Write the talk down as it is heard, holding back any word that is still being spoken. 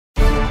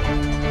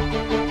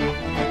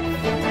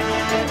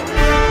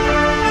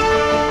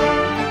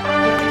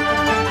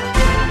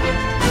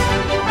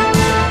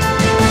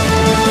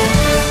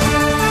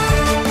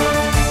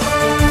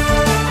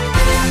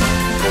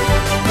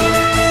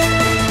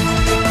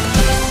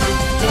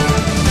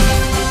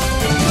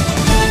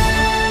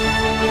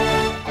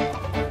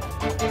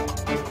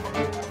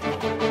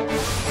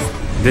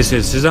This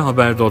is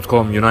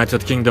sizehaber.com,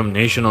 United Kingdom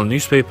national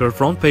newspaper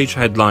front page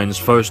headlines,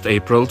 1st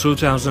April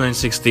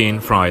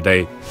 2016,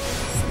 Friday.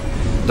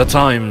 The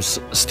Times: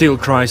 steel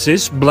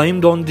crisis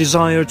blamed on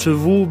desire to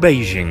woo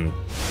Beijing.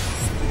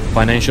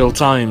 Financial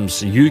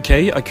Times: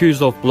 UK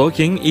accused of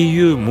blocking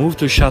EU move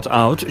to shut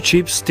out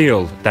cheap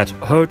steel that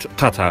hurt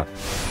Tata.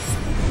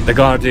 The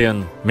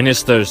Guardian: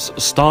 ministers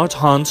start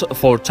hunt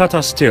for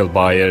Tata Steel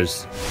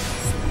buyers.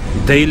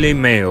 Daily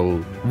Mail: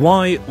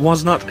 why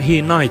was not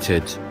he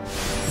knighted?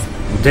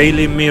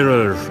 Daily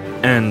Mirror: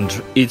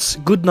 and it's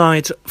good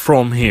night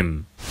from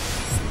him.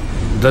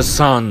 The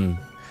Sun: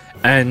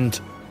 and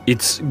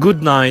it's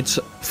good night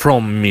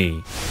from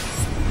me.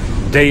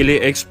 Daily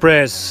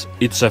Express: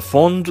 it's a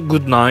fond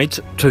good night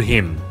to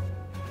him.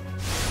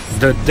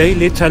 The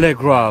Daily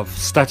Telegraph: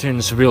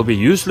 statins will be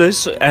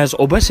useless as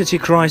obesity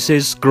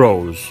crisis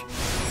grows.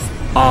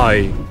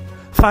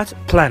 Fat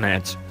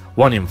Planet: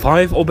 1 in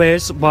 5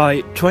 obese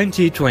by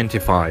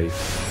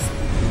 2025.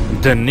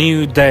 The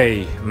New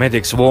Day: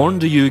 medics warn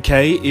the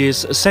UK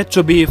is set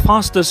to be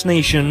fastest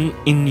nation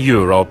in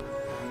Europe,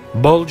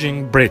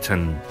 bulging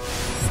Britain.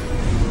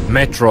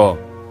 Metro: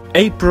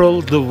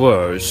 April the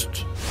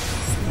worst.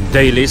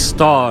 Daily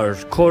Star: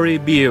 Cory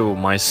Bew,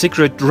 my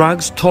secret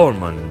drugs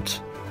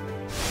torment.